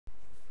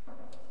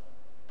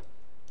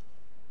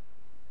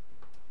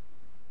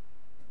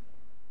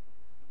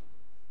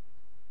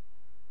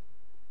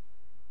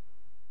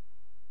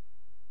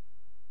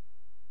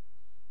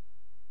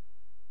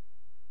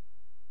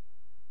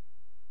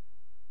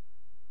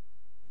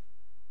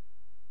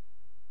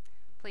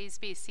Please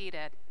be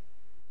seated.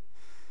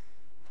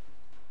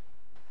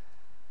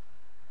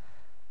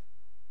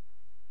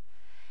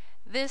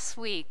 This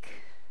week,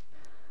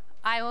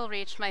 I will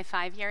reach my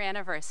 5-year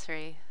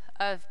anniversary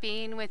of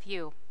being with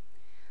you,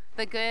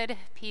 the good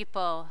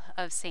people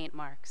of St.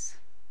 Mark's.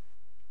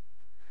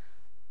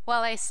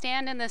 While I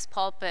stand in this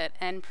pulpit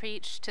and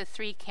preach to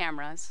 3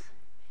 cameras,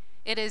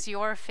 it is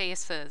your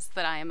faces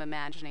that I am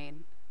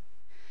imagining.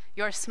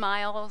 Your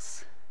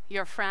smiles,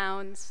 your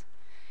frowns,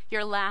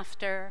 your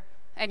laughter,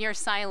 and your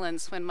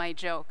silence when my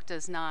joke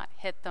does not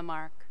hit the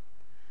mark.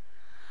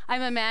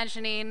 I'm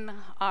imagining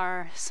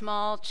our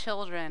small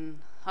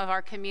children of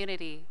our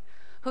community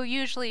who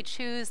usually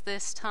choose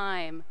this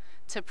time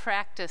to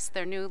practice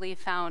their newly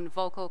found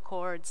vocal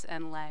cords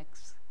and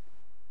legs.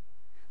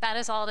 That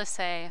is all to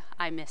say,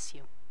 I miss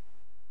you.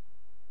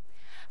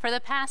 For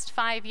the past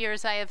 5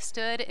 years, I have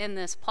stood in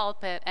this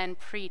pulpit and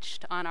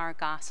preached on our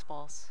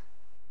Gospels.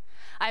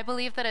 I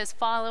believe that as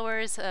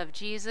followers of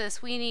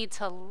Jesus, we need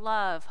to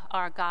love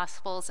our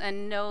Gospels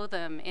and know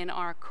them in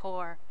our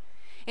core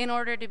in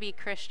order to be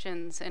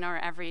Christians in our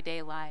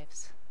everyday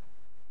lives.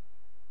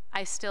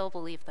 I still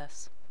believe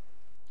this.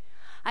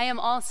 I am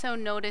also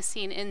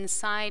noticing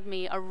inside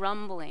me a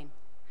rumbling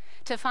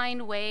to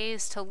find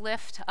ways to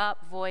lift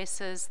up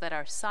voices that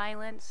are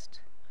silenced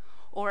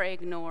or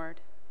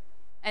ignored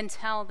and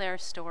tell their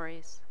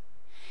stories,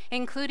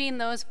 including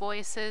those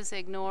voices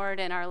ignored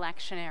in our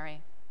lectionary,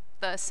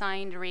 the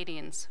assigned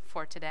readings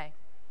for today.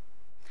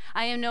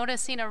 I am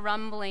noticing a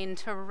rumbling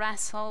to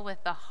wrestle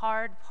with the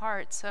hard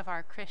parts of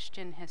our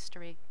Christian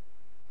history,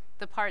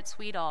 the parts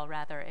we'd all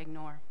rather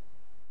ignore.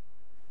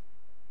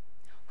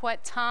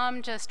 What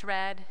Tom just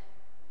read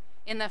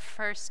in the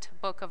first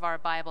book of our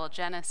Bible,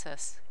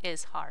 Genesis,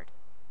 is hard.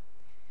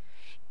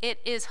 It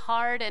is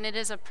hard, and it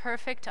is a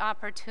perfect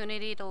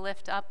opportunity to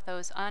lift up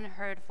those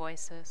unheard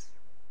voices.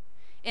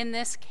 In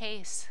this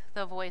case,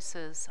 the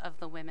voices of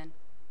the women.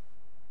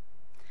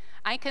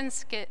 I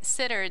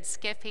considered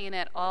skipping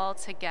it all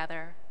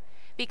together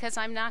because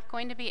I'm not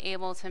going to be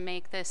able to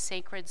make this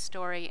sacred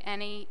story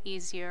any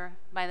easier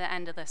by the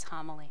end of this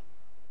homily.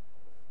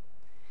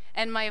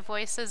 And my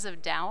voices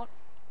of doubt,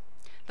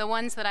 the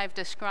ones that I've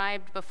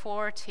described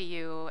before to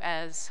you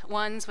as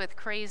ones with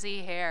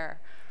crazy hair,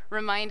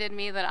 reminded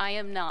me that I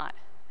am not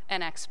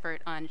an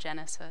expert on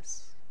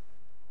Genesis.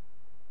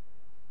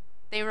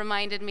 They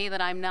reminded me that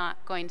I'm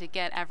not going to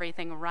get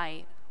everything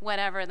right,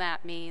 whatever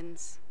that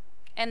means,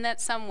 and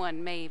that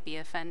someone may be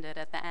offended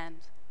at the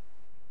end.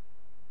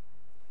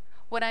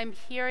 What I'm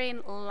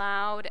hearing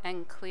loud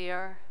and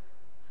clear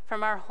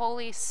from our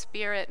Holy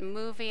Spirit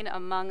moving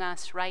among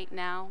us right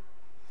now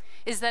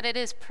is that it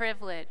is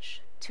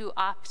privilege to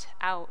opt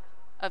out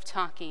of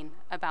talking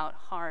about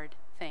hard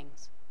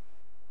things.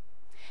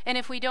 And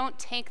if we don't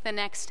take the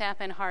next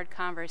step in hard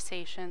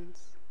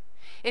conversations,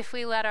 if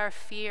we let our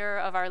fear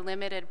of our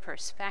limited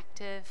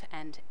perspective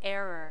and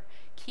error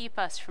keep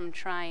us from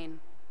trying,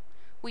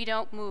 we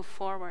don't move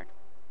forward.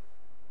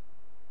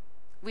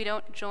 We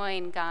don't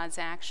join God's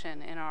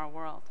action in our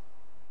world.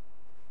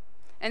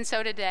 And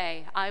so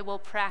today, I will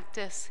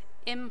practice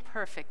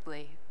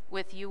imperfectly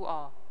with you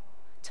all,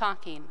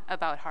 talking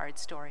about hard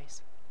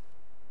stories.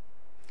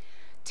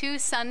 2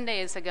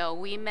 Sundays ago,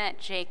 we met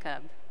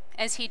Jacob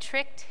as he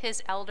tricked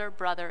his elder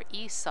brother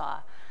Esau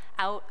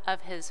out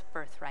of his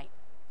birthright.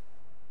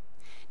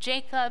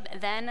 Jacob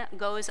then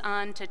goes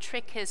on to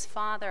trick his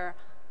father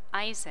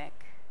Isaac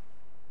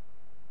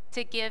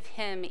to give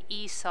him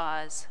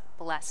Esau's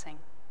blessing.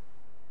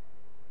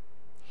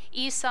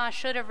 Esau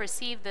should have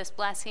received this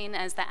blessing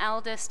as the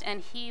eldest,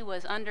 and he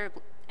was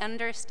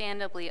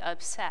understandably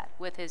upset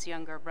with his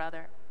younger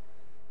brother.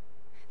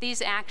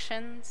 These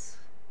actions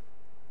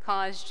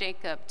caused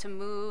Jacob to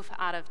move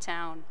out of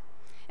town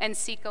and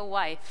seek a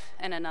wife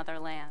in another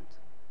land.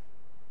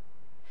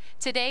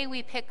 Today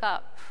we pick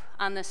up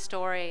on the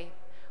story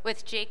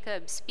with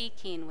Jacob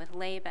speaking with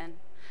Laban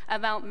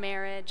about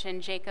marriage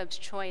and Jacob's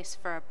choice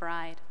for a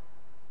bride.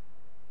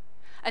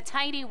 A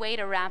tidy way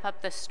to wrap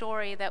up the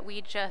story that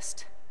we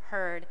just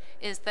heard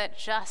is that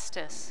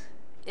justice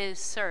is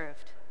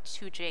served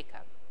to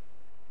Jacob.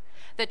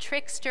 The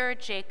trickster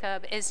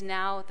Jacob is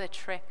now the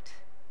tricked.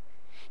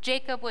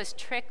 Jacob was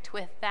tricked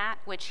with that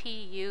which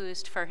he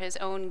used for his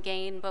own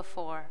gain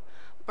before,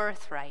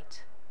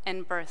 birthright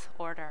and birth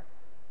order.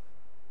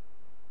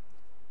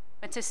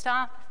 But to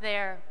stop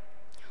there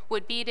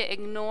would be to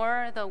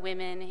ignore the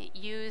women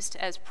used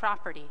as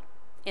property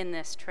in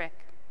this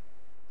trick.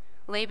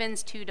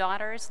 Laban's 2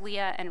 daughters,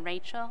 Leah and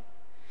Rachel,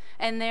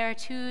 and their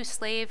 2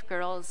 slave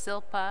girls,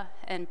 Zilpah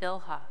and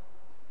Bilhah.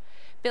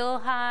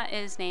 Bilhah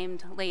is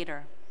named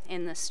later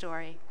in the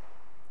story.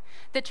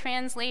 The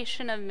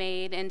translation of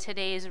maid in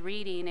today's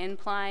reading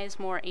implies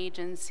more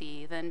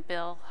agency than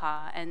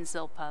Bilhah and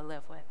Zilpah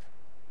live with.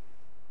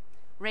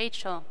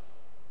 Rachel,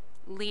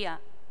 Leah,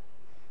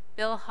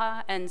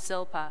 Bilhah, and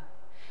Zilpah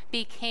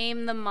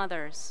became the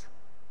mothers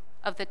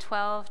of the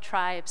 12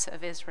 tribes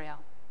of Israel.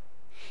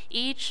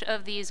 Each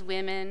of these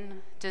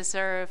women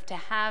deserve to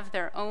have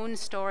their own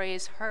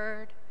stories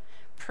heard,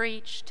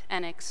 preached,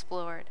 and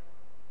explored.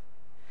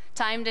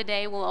 Time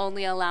today will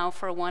only allow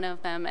for one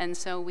of them, and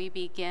so we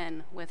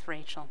begin with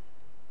Rachel.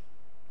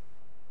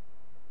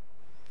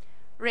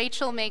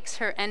 Rachel makes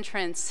her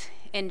entrance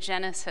in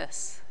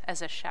Genesis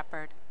as a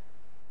shepherd,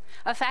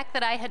 a fact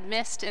that I had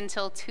missed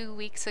until 2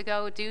 weeks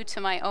ago due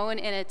to my own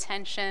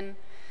inattention,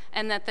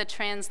 and that the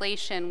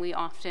translation we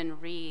often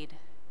read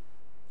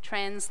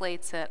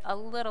translates it a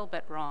little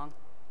bit wrong.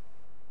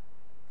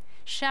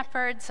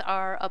 Shepherds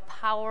are a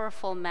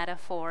powerful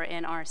metaphor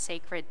in our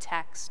sacred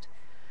text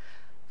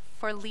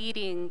for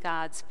leading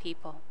God's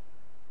people.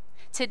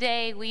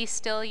 Today, we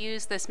still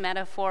use this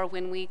metaphor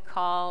when we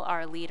call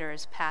our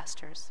leaders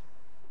pastors.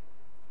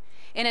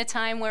 In a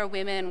time where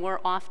women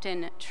were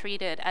often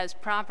treated as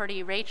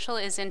property, Rachel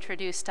is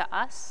introduced to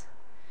us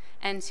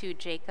and to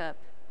Jacob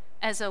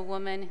as a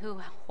woman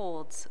who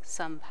holds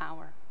some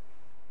power.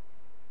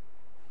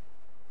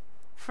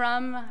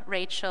 From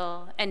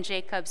Rachel and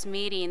Jacob's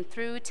meeting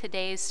through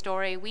today's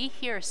story, we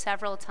hear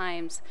several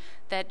times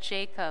that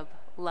Jacob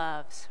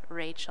loves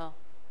Rachel.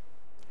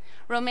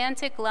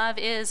 Romantic love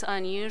is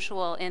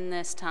unusual in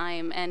this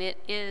time, and it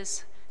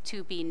is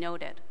to be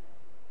noted.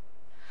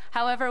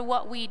 However,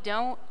 what we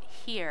don't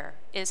hear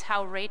is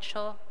how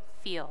Rachel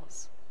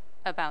feels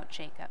about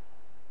Jacob.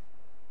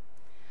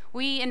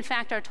 We, in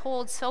fact, are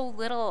told so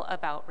little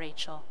about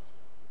Rachel.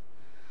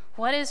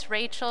 What is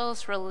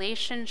Rachel's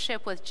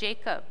relationship with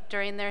Jacob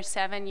during their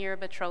 7-year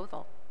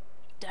betrothal?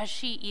 Does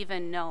she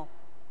even know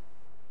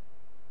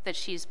that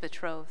she's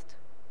betrothed?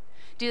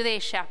 Do they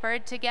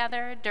shepherd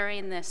together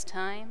during this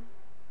time?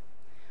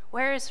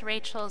 Where is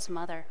Rachel's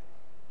mother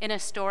in a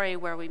story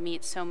where we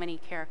meet so many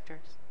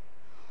characters?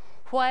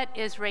 What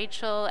is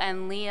Rachel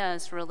and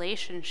Leah's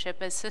relationship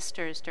as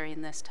sisters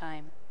during this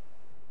time?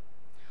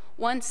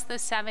 Once the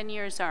 7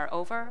 years are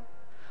over,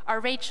 are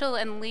Rachel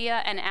and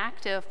Leah an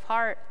active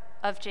part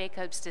of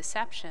Jacob's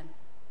deception?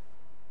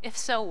 If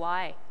so,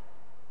 why?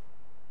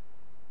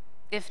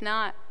 If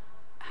not,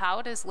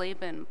 how does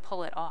Laban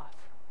pull it off?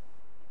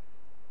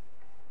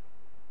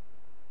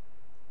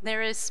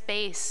 There is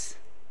space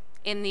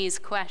in these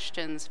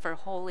questions for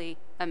holy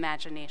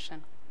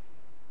imagination.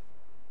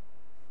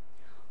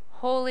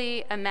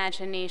 Holy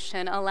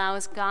imagination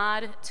allows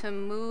God to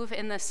move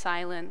in the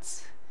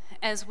silence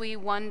as we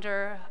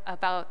wonder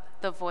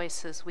about the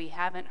voices we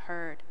haven't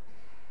heard.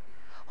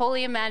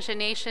 Holy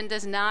imagination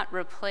does not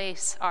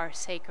replace our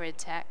sacred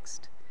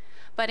text,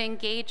 but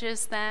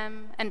engages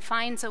them and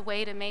finds a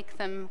way to make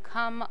them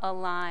come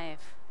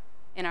alive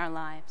in our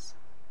lives.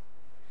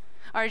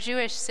 Our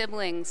Jewish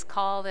siblings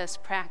call this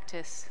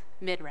practice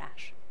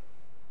midrash.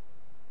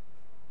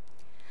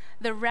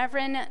 The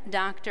Reverend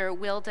Dr.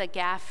 Wilda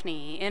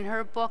Gaffney, in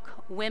her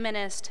book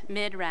Womanist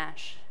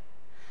Midrash,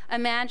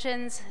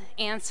 imagines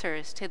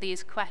answers to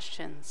these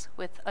questions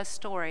with a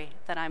story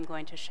that I'm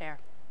going to share.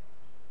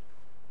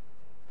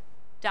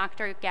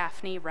 Dr.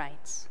 Gaffney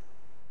writes,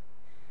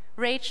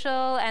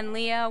 Rachel and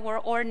Leah were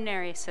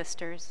ordinary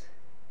sisters.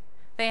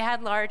 They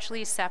had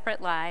largely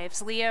separate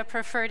lives. Leah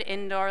preferred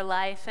indoor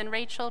life, and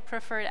Rachel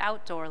preferred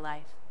outdoor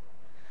life.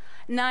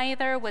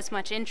 Neither was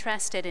much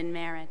interested in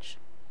marriage.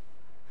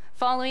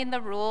 Following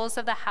the rules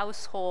of the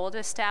household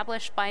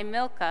established by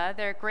Milcah,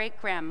 their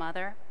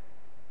great-grandmother,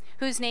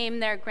 whose name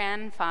their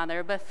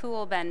grandfather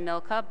Bethuel ben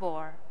Milcah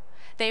bore,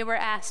 they were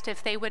asked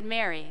if they would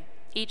marry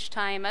each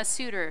time a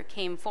suitor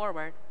came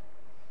forward,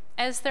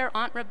 as their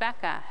Aunt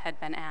Rebecca had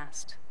been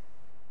asked.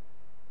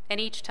 And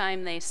each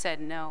time they said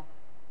no.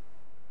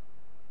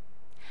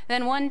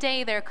 Then one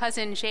day their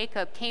cousin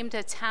Jacob came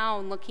to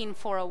town looking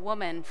for a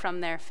woman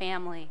from their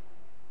family,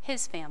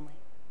 his family.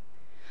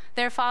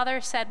 Their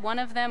father said one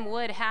of them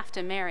would have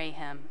to marry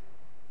him.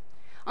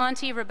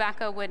 Auntie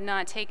Rebecca would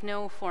not take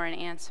no for an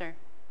answer.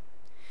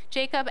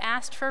 Jacob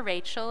asked for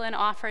Rachel and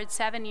offered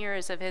 7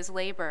 years of his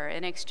labor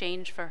in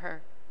exchange for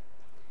her.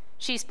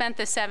 She spent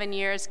the 7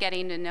 years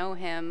getting to know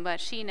him, but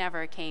she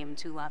never came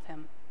to love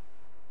him.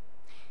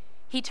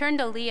 He turned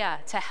to Leah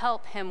to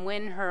help him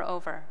win her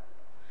over.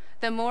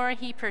 The more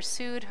he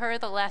pursued her,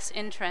 the less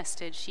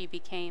interested she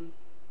became.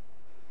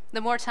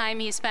 The more time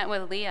he spent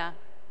with Leah,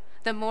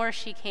 the more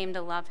she came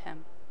to love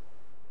him.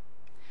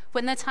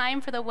 When the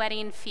time for the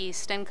wedding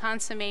feast and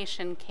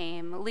consummation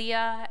came,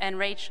 Leah and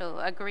Rachel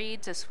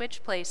agreed to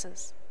switch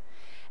places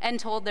and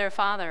told their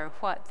father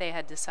what they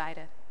had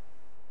decided.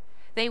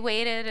 They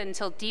waited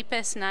until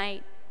deepest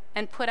night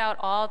and put out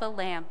all the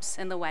lamps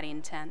in the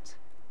wedding tent.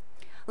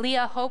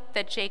 Leah hoped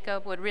that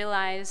Jacob would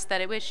realize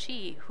that it was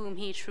she whom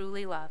he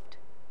truly loved.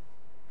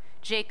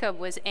 Jacob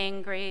was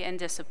angry and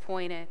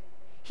disappointed.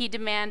 He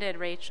demanded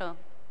Rachel.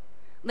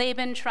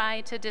 Laban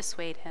tried to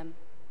dissuade him.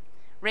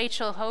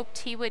 Rachel hoped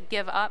he would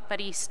give up,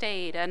 but he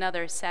stayed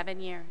another 7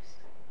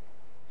 years.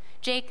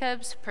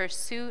 Jacob's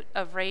pursuit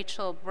of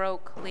Rachel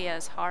broke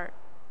Leah's heart.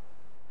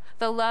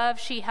 The love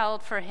she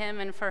held for him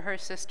and for her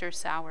sister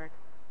soured.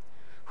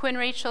 When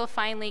Rachel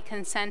finally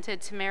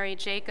consented to marry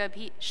Jacob,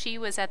 she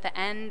was at the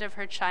end of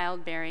her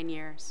childbearing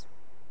years.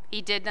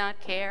 He did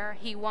not care.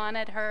 He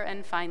wanted her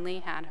and finally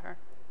had her.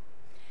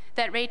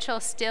 That Rachel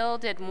still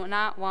did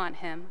not want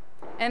him,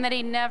 and that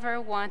he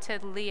never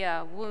wanted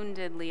Leah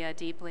wounded Leah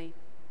deeply.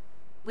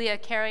 Leah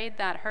carried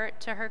that hurt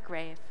to her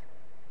grave.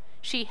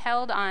 She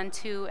held on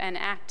to and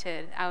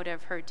acted out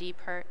of her deep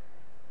hurt.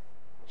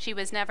 She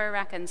was never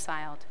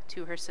reconciled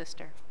to her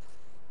sister.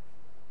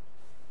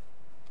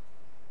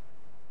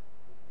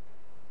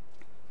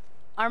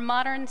 Our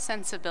modern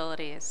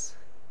sensibilities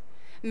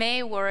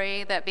may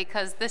worry that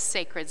because this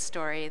sacred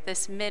story,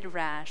 this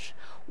midrash,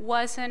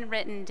 wasn't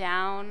written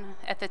down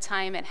at the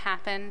time it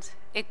happened,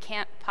 it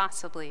can't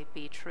possibly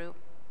be true.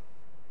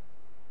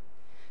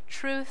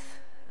 Truth,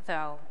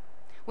 though,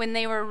 when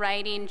they were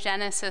writing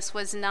Genesis,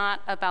 was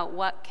not about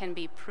what can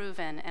be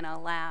proven in a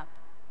lab.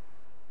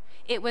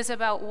 It was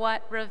about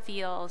what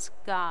reveals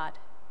God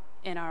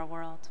in our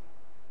world.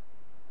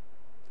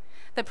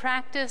 The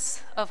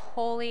practice of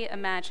holy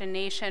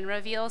imagination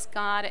reveals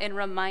God in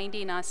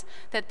reminding us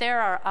that there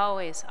are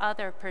always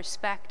other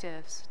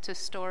perspectives to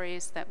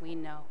stories that we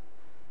know.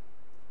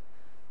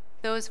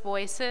 Those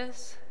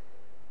voices,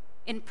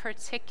 in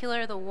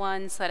particular the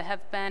ones that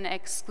have been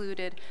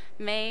excluded,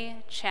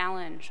 may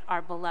challenge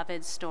our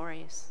beloved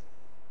stories,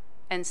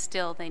 and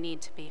still they need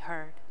to be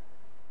heard.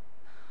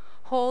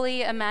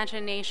 Holy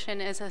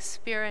imagination is a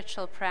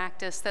spiritual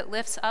practice that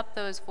lifts up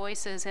those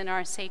voices in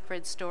our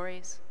sacred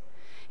stories,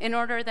 in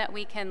order that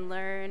we can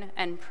learn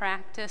and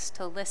practice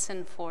to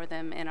listen for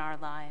them in our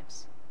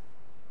lives.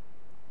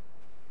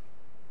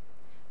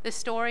 The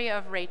story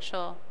of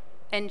Rachel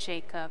and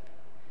Jacob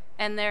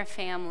and their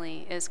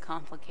family is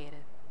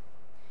complicated.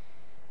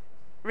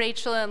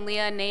 Rachel and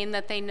Leah name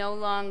that they no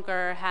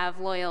longer have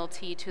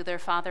loyalty to their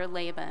father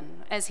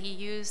Laban, as he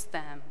used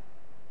them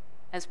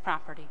as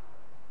property.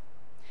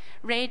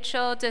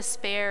 Rachel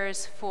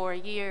despairs for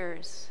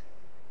years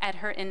at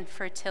her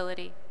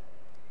infertility,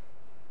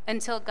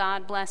 until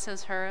God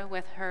blesses her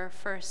with her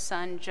first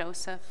son,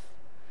 Joseph,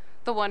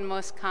 the one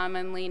most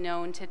commonly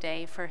known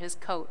today for his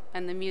coat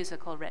and the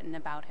musical written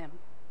about him.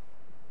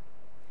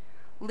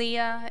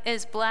 Leah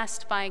is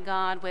blessed by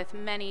God with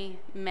many,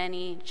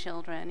 many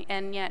children,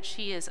 and yet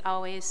she is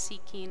always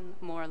seeking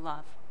more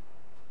love.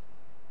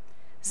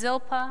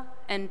 Zilpah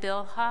and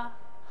Bilhah,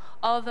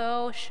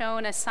 although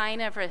shown a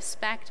sign of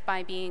respect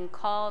by being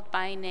called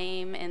by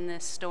name in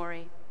this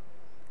story,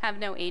 have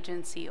no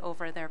agency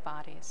over their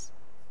bodies.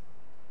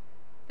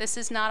 This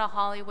is not a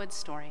Hollywood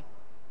story.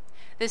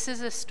 This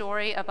is a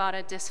story about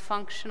a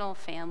dysfunctional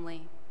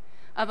family,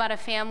 about a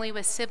family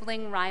with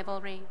sibling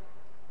rivalry,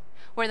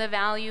 where the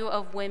value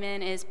of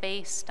women is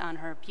based on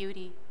her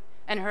beauty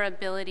and her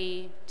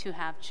ability to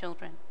have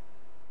children.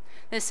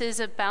 This is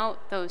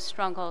about those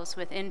struggles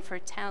with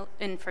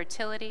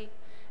infertility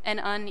and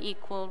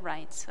unequal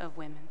rights of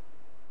women.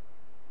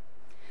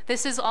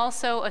 This is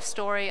also a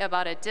story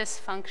about a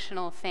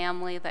dysfunctional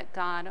family that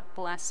God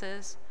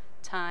blesses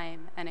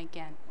time and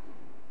again.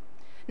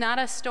 Not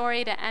a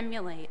story to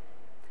emulate,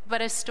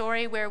 but a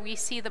story where we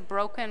see the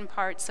broken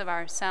parts of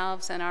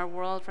ourselves and our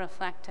world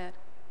reflected.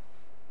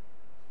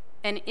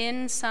 And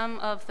in some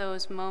of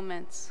those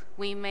moments,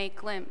 we may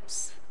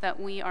glimpse that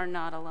we are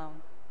not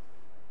alone.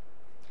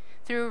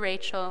 Through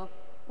Rachel,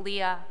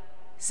 Leah,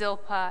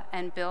 Zilpah,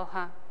 and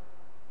Bilhah,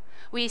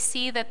 we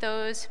see that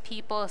those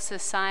people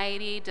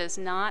society does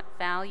not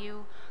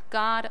value,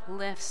 God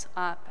lifts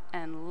up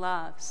and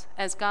loves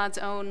as God's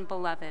own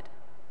beloved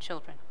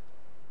children.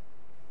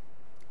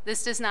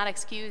 This does not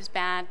excuse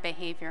bad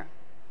behavior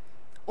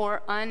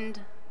or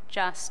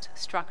unjust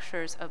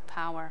structures of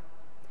power.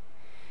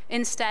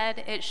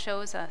 Instead, it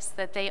shows us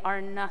that they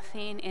are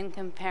nothing in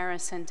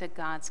comparison to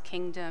God's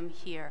kingdom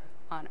here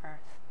on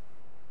earth.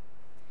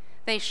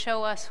 They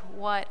show us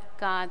what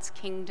God's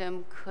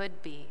kingdom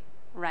could be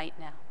right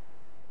now.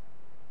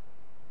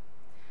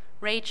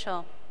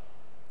 Rachel,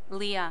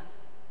 Leah,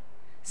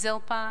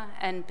 Zilpah,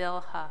 and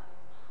Bilhah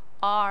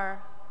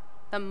are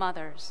the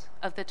mothers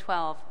of the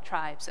 12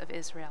 tribes of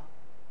Israel.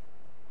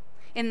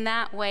 In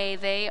that way,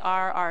 they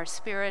are our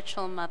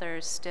spiritual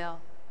mothers still,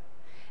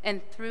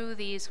 and through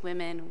these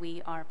women,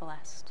 we are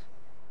blessed.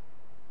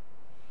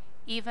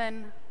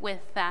 Even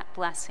with that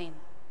blessing,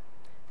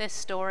 this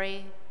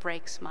story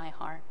breaks my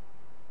heart,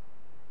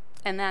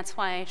 and that's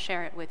why I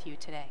share it with you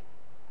today.